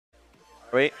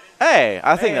Wait. Hey,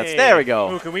 I think that's... There we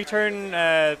go. Ooh, can we turn...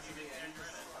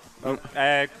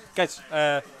 guys,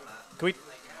 can we...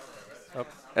 Oh.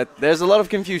 There's a lot of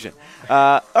confusion.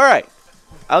 All right.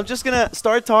 I'm just going to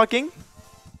start talking.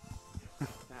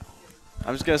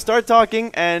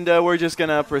 And we're just going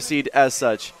to proceed as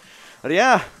such. But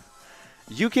yeah,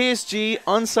 UKSG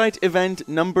on-site event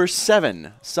number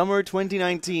 7, Summer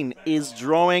 2019, is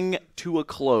drawing to a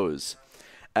close.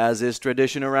 As is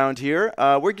tradition around here,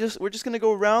 we're just going to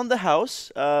go around the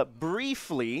house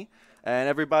briefly, and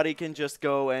everybody can just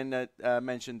go and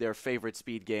mention their favorite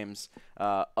speed games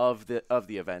of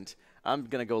the event. I'm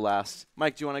going to go last.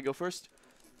 Mike, do you want to go first?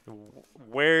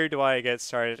 Where do I get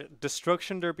started?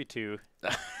 Destruction Derby 2.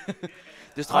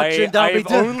 Destruction Derby 2.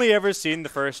 I've only ever seen the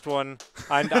first one,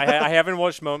 and I haven't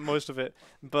watched most of it.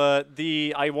 But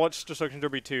I watched Destruction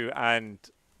Derby 2, and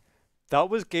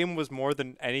that game was more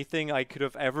than anything I could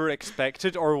have ever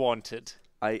expected or wanted.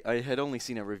 I had only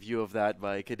seen a review of that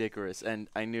by Kadikarus, and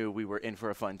I knew we were in for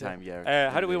a fun time.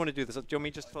 Yeah. How do we want to do this? Do you want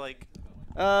me just to like?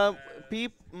 I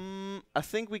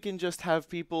think we can just have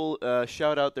people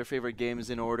shout out their favorite games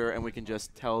in order, and we can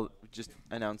just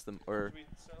announce them. Or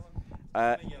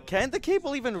can the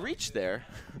cable even reach there?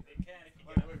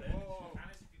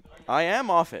 I am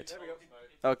off it.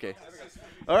 Okay.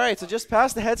 All right, so just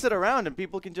pass the headset around, and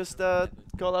people can just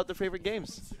call out their favorite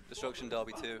games. Destruction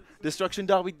Derby 2. Destruction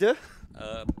Derby 2.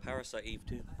 Parasite Eve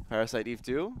 2. Parasite Eve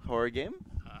 2. Horror game.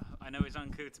 I know it's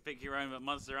uncool to pick your own, but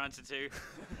Monster Hunter 2.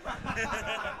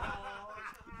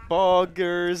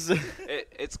 Boggers.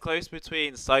 It's close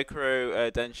between Psycho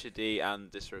Density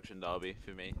and Destruction Derby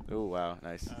for me. Oh, wow.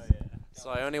 Nice. Oh, yeah. So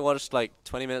I only watched like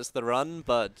 20 minutes of the run,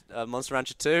 but Monster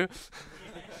Rancher 2.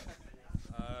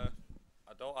 I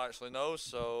don't actually know,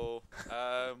 so what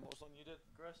was the one you did,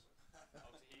 Chris?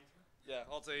 Yeah,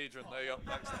 Octahedron, there you go.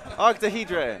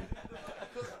 Octahedron.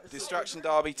 Destruction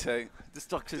Derby 2.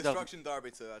 Destruction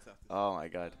Derby 2, I'd have to. Oh my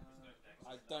god.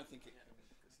 I don't think it's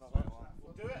not that one.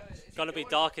 It's got to be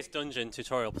Darkest Dungeon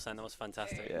tutorial percent. That was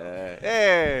fantastic. Yeah.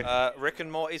 Hey. Rick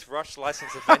and Morty's Rush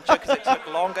License Adventure, because it took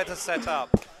longer to set up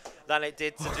than it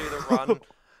did to do the run,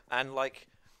 and like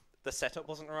the setup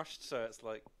wasn't rushed, so it's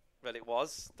like, well, it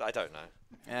was. I don't know.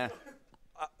 Yeah.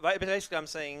 But basically, I'm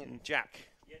saying Jack.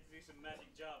 You have to do some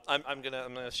magic jumps. I'm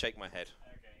gonna shake my head.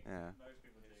 Okay. Yeah. Most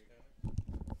people do.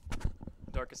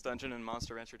 Darkest Dungeon and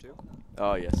Monster Rancher 2.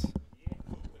 Oh yes.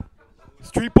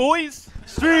 Street Boys.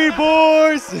 Street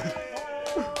Boys. Street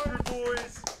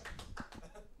Boys.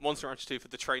 Monster Rancher 2 for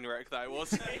the train wreck that it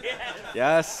was.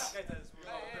 Yes.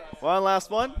 One last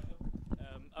one.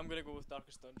 I'm gonna go with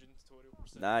Darkest Dungeon tutorial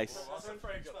percent. Nice.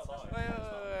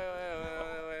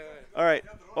 All right,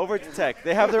 over to tech.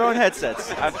 They have their own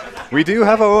headsets. We do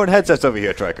have our own headsets over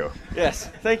here, Trico. Yes,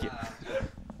 thank you.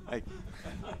 I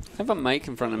have a mic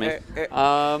in front of me. Hang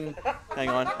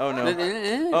on. Oh no.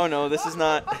 Oh no, this is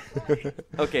not.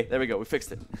 Okay, there we go. We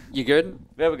fixed it. You good?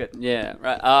 Yeah, we're good. Yeah,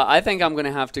 right. I think I'm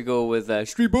gonna have to go with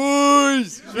Street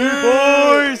Boys. Street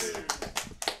Boys.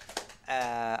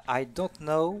 I don't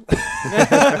know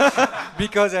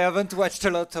because I haven't watched a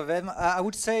lot of them. I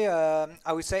would say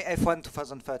F1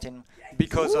 2013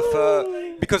 because of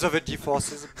the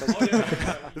G-forces.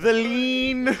 The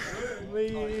lean.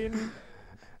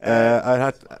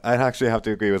 I'd actually have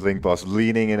to agree with Link Boss.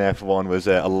 Leaning in F1 was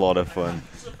a lot of fun,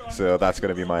 so that's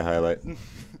going to be my highlight.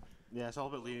 Yeah, it's all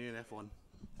about leaning in F1.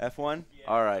 F1?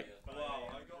 All right.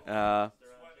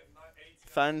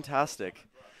 Fantastic.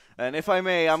 And if I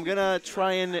may, I'm going to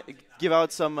try and give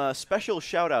out some special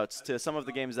shout-outs to some of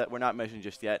the games that were not mentioned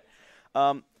just yet.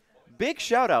 Big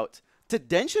shout-out to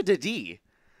Densha Didi.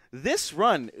 This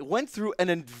run went through an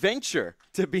adventure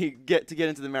to get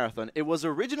into the marathon. It was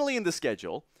originally in the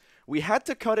schedule. We had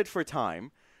to cut it for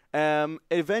time.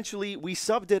 Eventually, we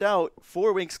subbed it out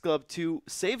for Winx Club to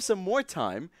save some more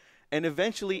time. And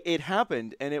eventually, it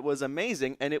happened, and it was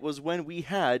amazing. And it was when we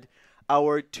had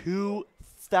our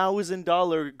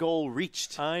 $2,000 goal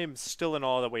reached. I am still in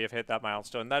awe that we have hit that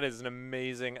milestone. That is an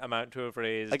amazing amount to have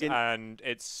raised, and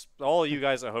it's all you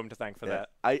guys at home to thank for that.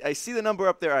 I see the number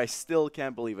up there. I still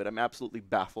can't believe it. I'm absolutely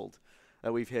baffled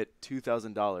that we've hit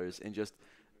 $2,000 in just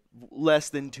less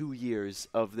than 2 years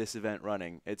of this event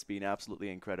running. It's been absolutely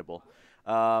incredible.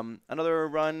 Another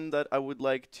run that I would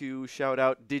like to shout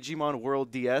out, Digimon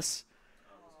World DS.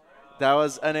 That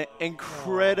was an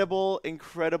incredible,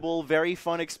 very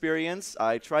fun experience.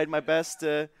 I tried my best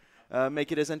to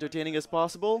make it as entertaining as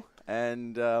possible.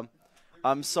 And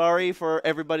I'm sorry for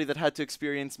everybody that had to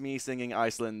experience me singing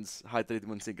Iceland's Hættir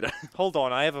Munsigra. Hold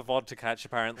on, I have a VOD to catch,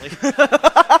 apparently.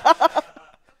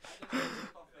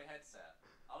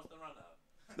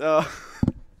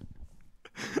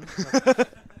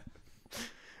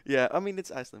 Yeah, I mean,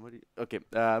 it's Iceland. What do you? Okay,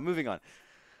 moving on.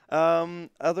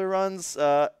 Other runs.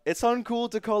 It's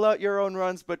uncool to call out your own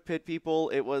runs, but pit people,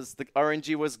 the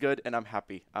RNG was good, and I'm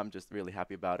happy. I'm just really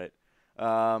happy about it.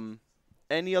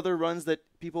 Any other runs that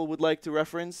people would like to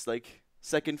reference, like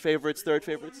second favorites, third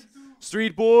favorites?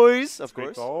 Street Boys, of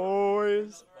course.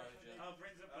 Boys.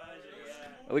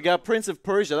 We got Prince of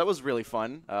Persia. That was really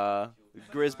fun.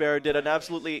 Grisbear did an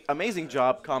absolutely amazing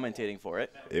job commentating for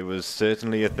it. It was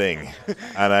certainly a thing,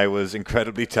 and I was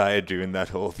incredibly tired during that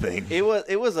whole thing.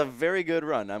 It was a very good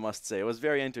run, I must say. It was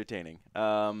very entertaining.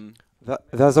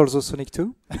 There's also Sonic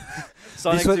 2.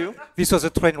 Sonic 2. This was a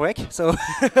train wreck, so.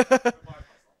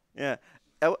 Yeah.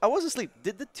 I was asleep.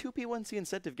 Did the 2P1C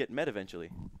incentive get met eventually?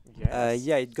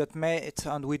 Yeah, it got met,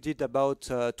 and we did about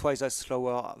twice as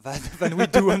slower than we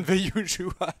do on the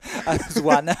usual as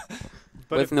one.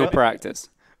 With no practice.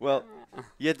 Well,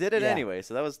 you did it Yeah. anyway,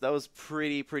 so that was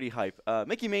pretty hype.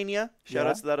 Mickey Mania,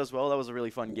 shoutouts to that as well. That was a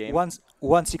really fun game.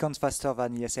 1 second faster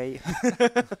than ESA.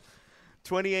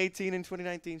 2018 and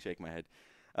 2019, shake my head.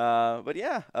 But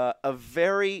yeah, a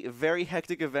very, very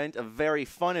hectic event, a very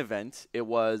fun event. It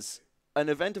was an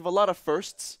event of a lot of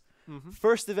firsts.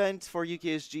 First event for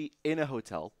UKSG in a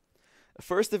hotel.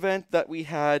 First event that we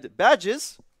had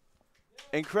badges,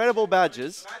 incredible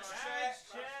badges.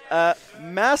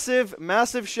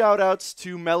 Massive shout outs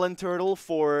to Melon Turtle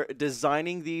for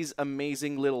designing these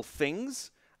amazing little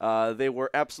things. They were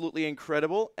absolutely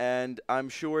incredible, and I'm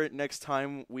sure next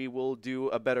time we will do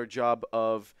a better job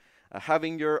of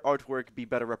having your artwork be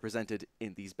better represented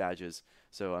in these badges.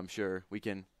 So I'm sure we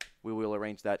will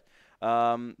arrange that.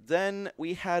 Then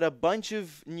we had a bunch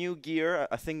of new gear.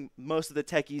 I think most of the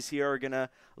techies here are gonna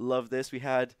love this. We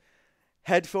had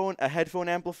a headphone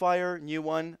amplifier, new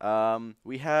one.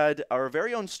 We had our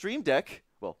very own Stream Deck.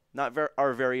 Well, not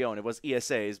our very own. It was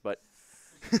ESA's, but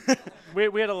we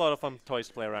had a lot of fun toys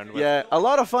to play around with. yeah, a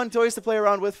lot of fun toys to play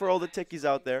around with for all the techies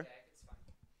out there.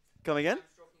 Come again?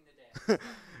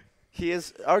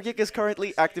 Our geek is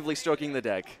currently actively stroking the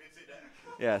deck.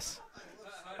 Yes.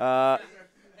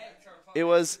 It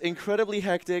was incredibly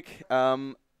hectic.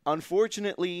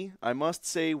 Unfortunately, I must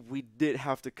say we did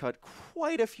have to cut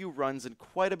quite a few runs and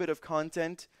quite a bit of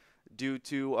content due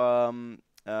to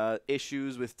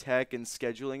issues with tech and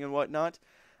scheduling and whatnot.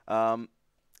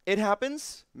 It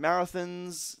happens.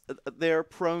 Marathons, they're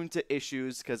prone to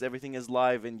issues because everything is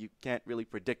live and you can't really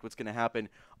predict what's going to happen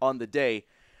on the day.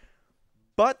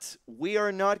 But we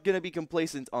are not going to be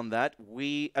complacent on that.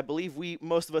 I believe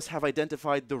most of us have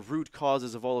identified the root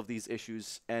causes of all of these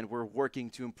issues, and we're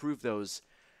working to improve those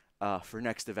for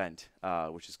next event,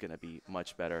 which is going to be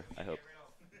much better, I hope.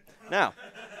 Now,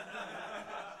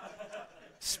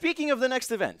 speaking of the next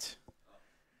event,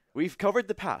 we've covered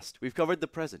the past, we've covered the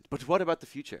present, but what about the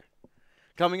future?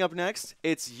 Coming up next,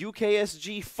 it's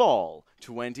UKSG Fall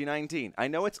 2019. I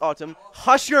know it's autumn.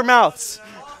 Hush your mouths!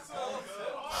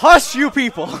 Hush, you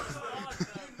people!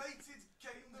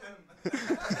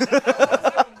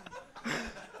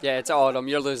 Yeah, it's autumn.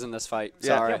 You're losing this fight.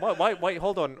 Yeah. Sorry. Yeah, why,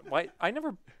 hold on.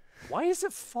 Why is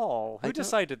it fall? Who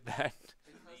decided that?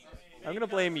 I'm gonna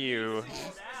blame you.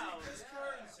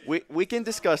 We can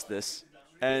discuss this,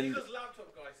 and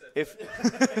if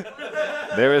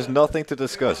There is nothing to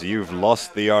discuss. You've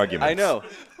lost the argument. I know.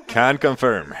 Can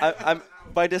confirm.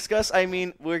 By discuss, I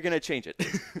mean we're gonna change it.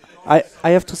 I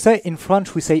have to say, in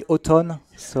French, we say automne,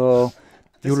 so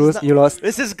you lost.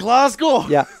 This is Glasgow!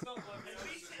 Yeah.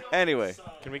 Anyway.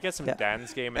 Can we get some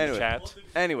dance game in the chat?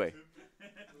 Anyway.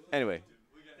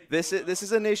 This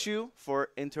is an issue for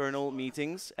internal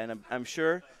meetings, and I'm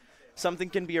sure something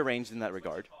can be arranged in that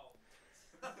regard.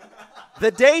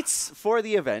 The dates for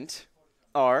the event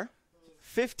are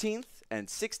 15th and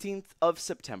 16th of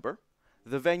September.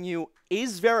 The venue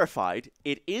is verified.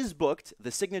 It is booked.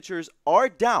 The signatures are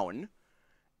down.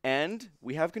 And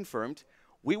we have confirmed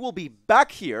we will be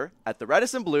back here at the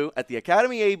Radisson Blu at the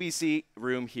Academy ABC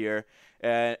room here.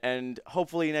 And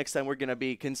hopefully next time we're going to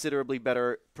be considerably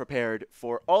better prepared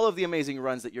for all of the amazing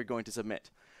runs that you're going to submit.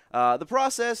 The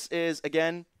process is,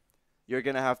 again, you're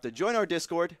going to have to join our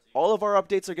Discord. All of our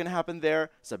updates are going to happen there.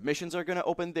 Submissions are going to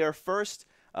open there first.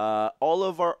 All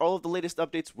of the latest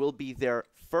updates will be there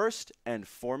first and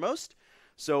foremost.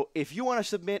 So if you want to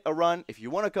submit a run, if you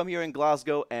want to come here in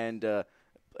Glasgow and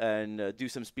do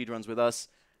some speed runs with us,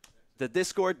 the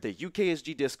Discord, the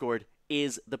UKSG Discord,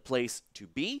 is the place to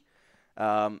be.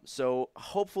 So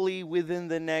hopefully within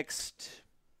the next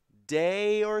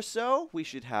day or so, we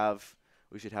should have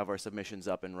our submissions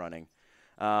up and running.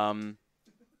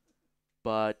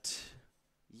 But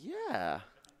yeah,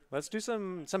 Let's do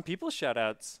some people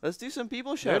shout-outs. Let's do some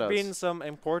people There have shout-outs. been some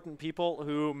important people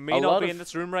who may A not lot be of- in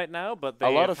this room right now, but a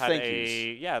they lot have of had thank a...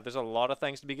 yous. Yeah, there's a lot of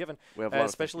thanks to be given. We have a lot of thank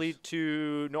especially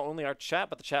to not only our chat,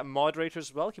 but the chat moderators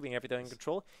as well, keeping everything in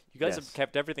control. You guys have Yes.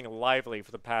 kept everything lively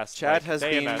for the past Chat like, has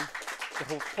day and been-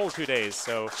 the whole 2 days,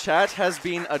 so... Chat has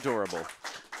been adorable.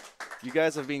 You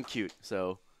guys have been cute,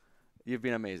 so you've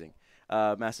been amazing.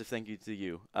 Massive thank you to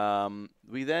you.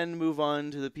 We then move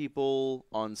on to the people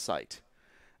on site.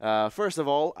 First of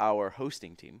all, our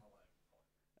hosting team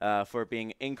for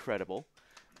being incredible.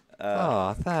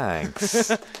 Aw,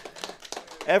 thanks.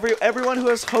 Everyone who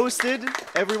has hosted,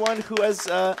 everyone who has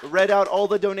read out all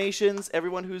the donations,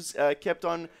 everyone who's kept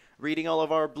on reading all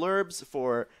of our blurbs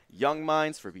for Young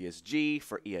Minds, for BSG,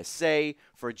 for ESA,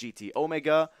 for GT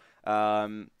Omega,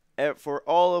 for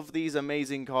all of these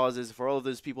amazing causes, for all of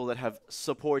those people that have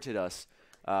supported us.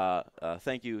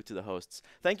 Thank you to the hosts.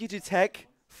 Thank you to Tech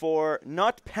for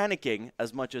not panicking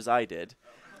as much as I did,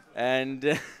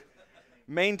 and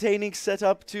maintaining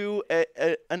setup to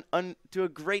a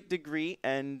great degree,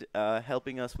 and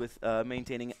helping us with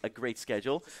maintaining a great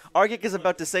schedule. Argic is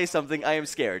about to say something. I am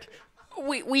scared.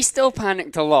 We still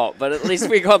panicked a lot, but at least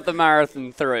we got the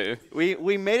marathon through.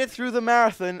 We made it through the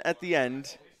marathon at the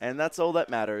end, and that's all that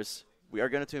matters. We are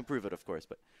going to improve it, of course,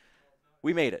 but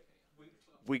we made it.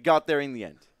 We got there in the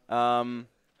end.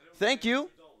 Thank you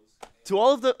to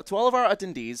all of our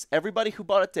attendees, everybody who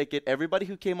bought a ticket, everybody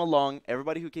who came along,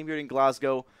 everybody who came here in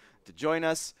Glasgow to join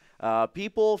us.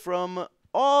 People from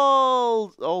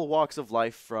all walks of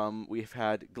life. We've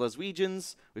had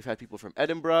Glaswegians, we've had people from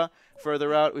Edinburgh.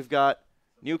 Further out, we've got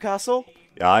Newcastle.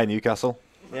 Aye, Newcastle.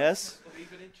 Yes.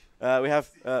 We have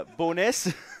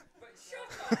Bonis.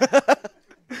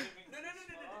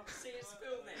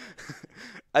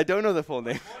 I don't know the full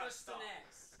name.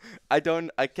 I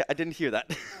didn't hear that.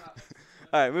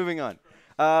 All right, moving on.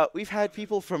 We've had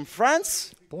people from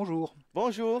France. Bonjour.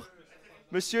 Bonjour.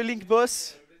 Monsieur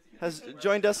Linkboss has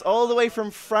joined us all the way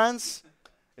from France.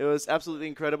 It was absolutely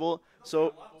incredible.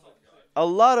 So, a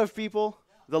lot of people.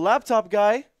 The laptop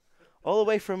guy, all the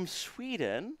way from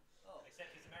Sweden.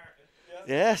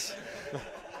 Yes.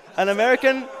 An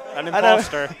American. An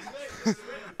imposter.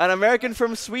 An American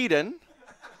from Sweden.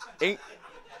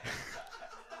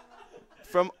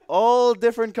 From all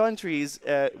different countries,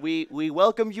 we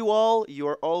welcome you all. You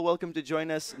are all welcome to join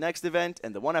us next event,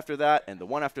 and the one after that, and the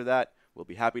one after that. We'll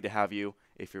be happy to have you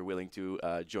if you're willing to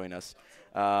join us.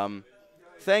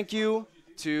 Thank you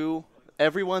to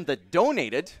everyone that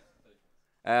donated.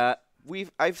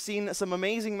 I've seen some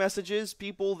amazing messages.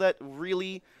 People that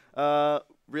really felt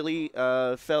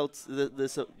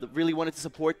really wanted to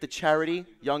support the charity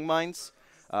Young Minds.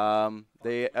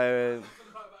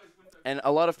 And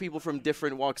a lot of people from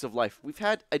different walks of life. We've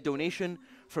had a donation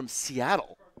from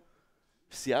Seattle,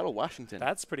 Washington.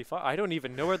 That's pretty far. I don't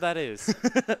even know where that is.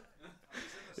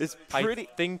 It's pretty.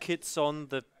 I think it's on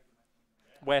the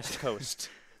west coast.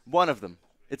 One of them.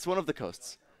 It's one of the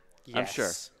coasts.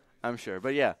 Yes. I'm sure.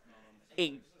 But yeah,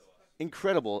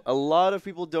 incredible. A lot of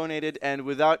people donated, and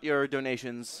without your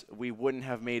donations, we wouldn't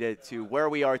have made it to where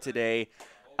we are today.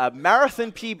 A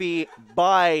marathon PB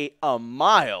by a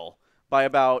mile, by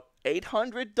about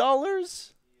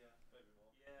 $800.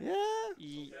 Yeah.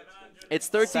 It's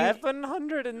 13.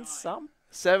 700 and some.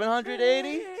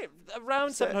 780.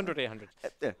 Around 700, 800.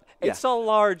 Yeah. It's a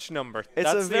large number. It's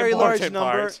That's a the very large important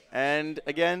number, part. and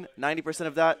again, 90%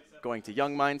 of that going to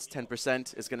Young Minds.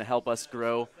 10% is going to help us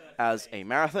grow as a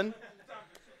marathon.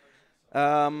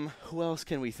 Who else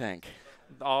can we thank?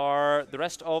 The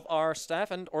rest of our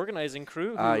staff and organizing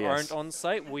crew who Yes. aren't on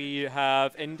site. We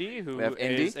have Indy, who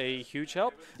is a huge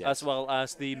help, Yes. as well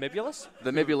as the Mibulus.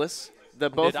 The Mibulus,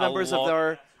 both members of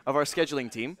our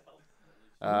scheduling team.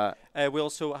 We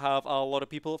also have a lot of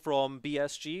people from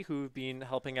BSG who've been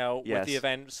helping out with the Yes.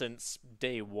 event since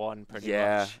day one, pretty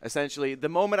Yeah, much. essentially, the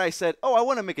moment I said, "Oh, I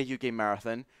want to make a UK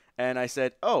marathon," and I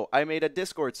said, "Oh, I made a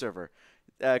Discord server,"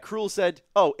 Cruel said,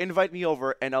 "Oh, invite me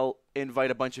over, and I'll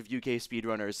invite a bunch of UK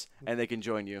speedrunners, and they can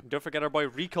join you." Don't forget our boy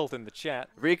Recult in the chat.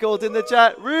 Recult in the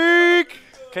chat. Reek!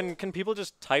 Can people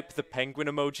just type the penguin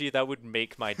emoji? That would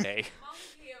make my day.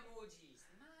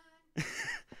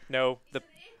 No,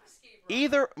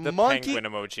 Either the monkey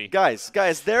penguin emoji.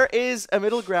 Guys, there is a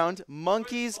middle ground.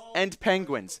 Monkeys and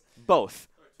penguins. Both.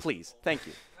 Please. Thank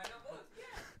you.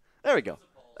 There we go.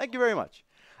 Thank you very much.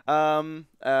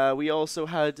 We also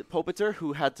had Popiter,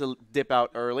 who had to dip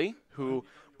out early, who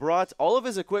brought all of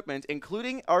his equipment,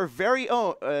 including our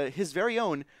his very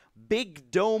own Big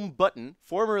Dome button,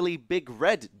 formerly Big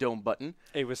Red Dome button.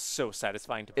 It was so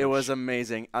satisfying to push. It was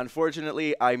amazing.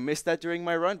 Unfortunately, I missed that during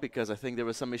my run because I think there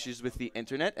was some issues with the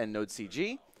internet and Node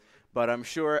CG. but I'm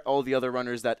sure all the other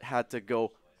runners that had to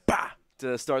go bah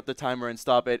to start the timer and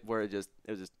stop it were it was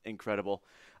just incredible.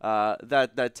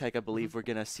 That tech, I believe we're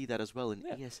gonna see that as well in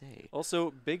ESA.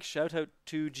 Also, big shout out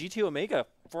to GT Omega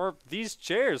for these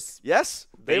chairs. Yes,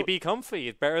 they be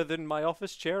comfy, better than my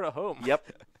office chair at home.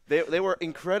 Yep, they were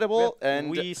incredible, and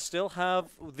we still have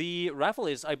the raffle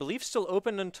is, I believe, still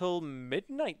open until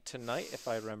midnight tonight, if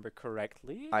I remember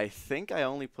correctly. I think I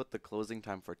only put the closing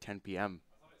time for 10 p.m.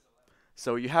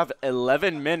 So you have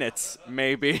 11 minutes,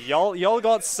 maybe. Y'all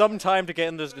got some time to get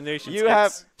in those donations. You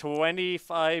have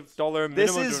 $25 minimum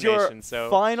this is donation. your So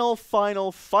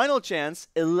final chance.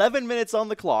 11 minutes on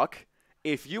the clock.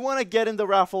 If you want to get in the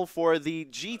raffle for the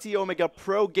GT Omega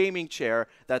Pro Gaming Chair,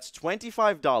 that's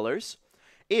 $25.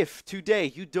 If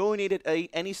today you donated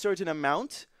any certain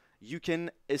amount, you can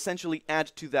essentially add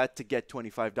to that to get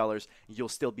 $25. You'll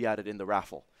still be added in the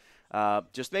raffle.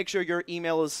 Just make sure your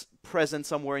email is present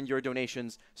somewhere in your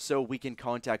donations so we can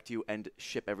contact you and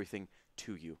ship everything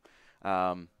to you.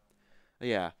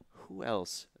 Yeah, who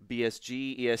else?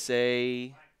 BSG,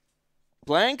 ESA,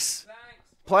 Planks,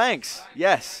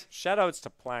 yes. Shoutouts to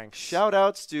Planks.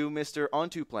 Shoutouts to Mr.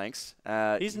 Onto Planks.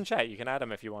 He's in chat. You can add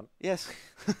him if you want. Yes.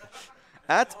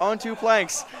 At Onto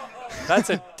Planks. That's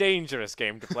a dangerous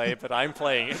game to play, but I'm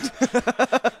playing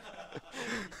it.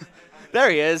 There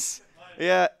he is.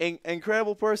 Yeah,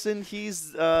 incredible person.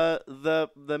 He's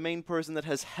the main person that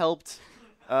has helped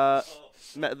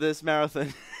this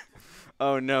marathon.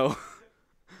 Oh no,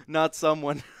 not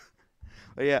someone.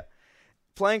 But yeah,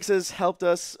 Planks has helped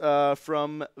us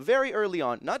from very early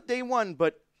on, not day one,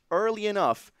 but early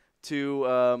enough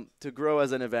to grow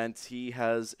as an event. He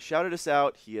has shouted us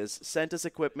out. He has sent us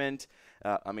equipment.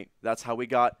 I mean, that's how we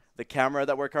got the camera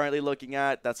that we're currently looking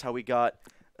at. That's how we got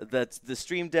the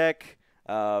stream deck.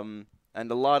 And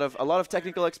a lot of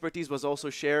technical expertise was also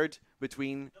shared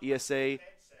between ESA.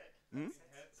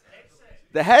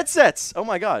 The headsets! Oh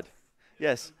my god.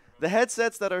 Yes. The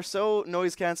headsets that are so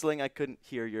noise cancelling I couldn't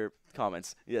hear your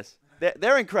comments. Yes.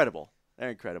 They're incredible.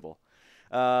 They're incredible.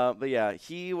 But yeah,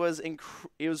 he was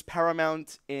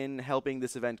paramount in helping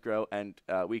this event grow, and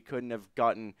we couldn't have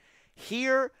gotten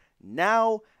here,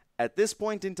 now, at this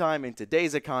point in time, in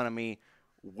today's economy,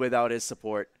 without his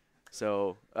support.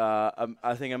 So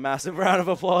I think a massive round of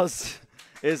applause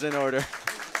is in order.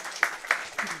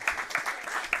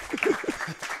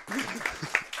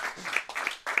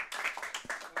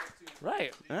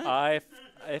 Right.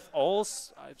 If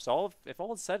all's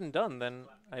said and done, then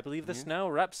I believe this now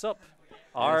wraps up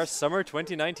our Summer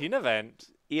 2019 event.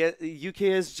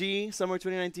 UKSG Summer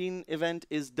 2019 event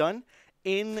is done.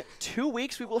 In 2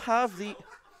 weeks, we will have the...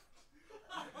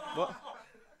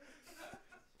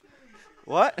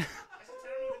 What?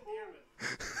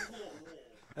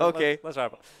 Okay. Let's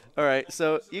wrap up. All right.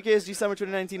 So UKSG Summer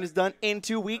 2019 is done. In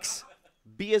 2 weeks,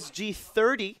 BSG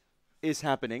 30 is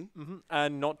happening.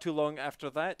 And not too long after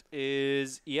that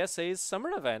is ESA's summer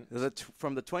event.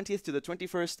 From the 20th to the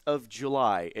 21st of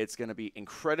July. It's going to be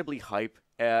incredibly hype.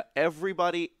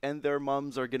 Everybody and their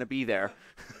mums are going to be there.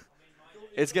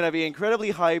 It's going to be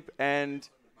incredibly hype, and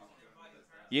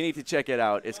you need to check it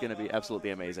out. It's going to be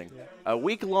absolutely amazing. A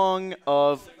week long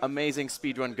of amazing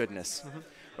speedrun goodness.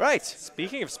 Right.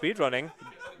 Speaking of speedrunning,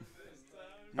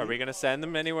 are we going to send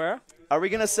them anywhere? Are we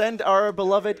going to send our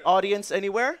beloved audience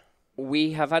anywhere?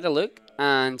 We have had a look,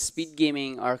 and Speed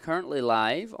Gaming are currently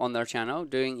live on their channel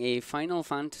doing a Final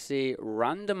Fantasy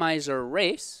randomizer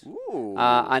race.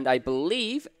 And I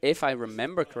believe, if I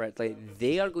remember correctly,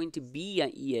 they are going to be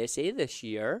at ESA this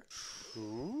year.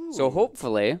 So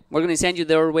hopefully, we're going to send you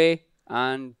their way,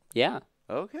 and yeah.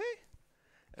 Okay.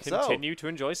 Continue to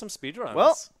enjoy some speedruns.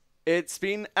 Well, it's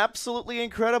been absolutely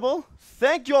incredible.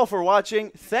 Thank you all for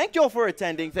watching. Thank you all for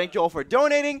attending. Thank you all for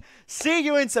donating. See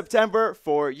you in September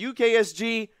for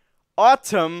UKSG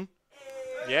Autumn.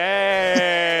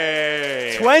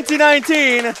 Yay!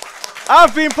 2019.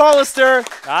 I've been Paulister.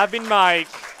 I've been Mike.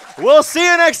 We'll see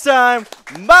you next time.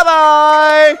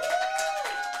 Bye-bye.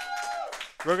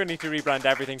 We're going to need to rebrand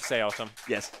everything to say Autumn.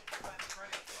 Yes.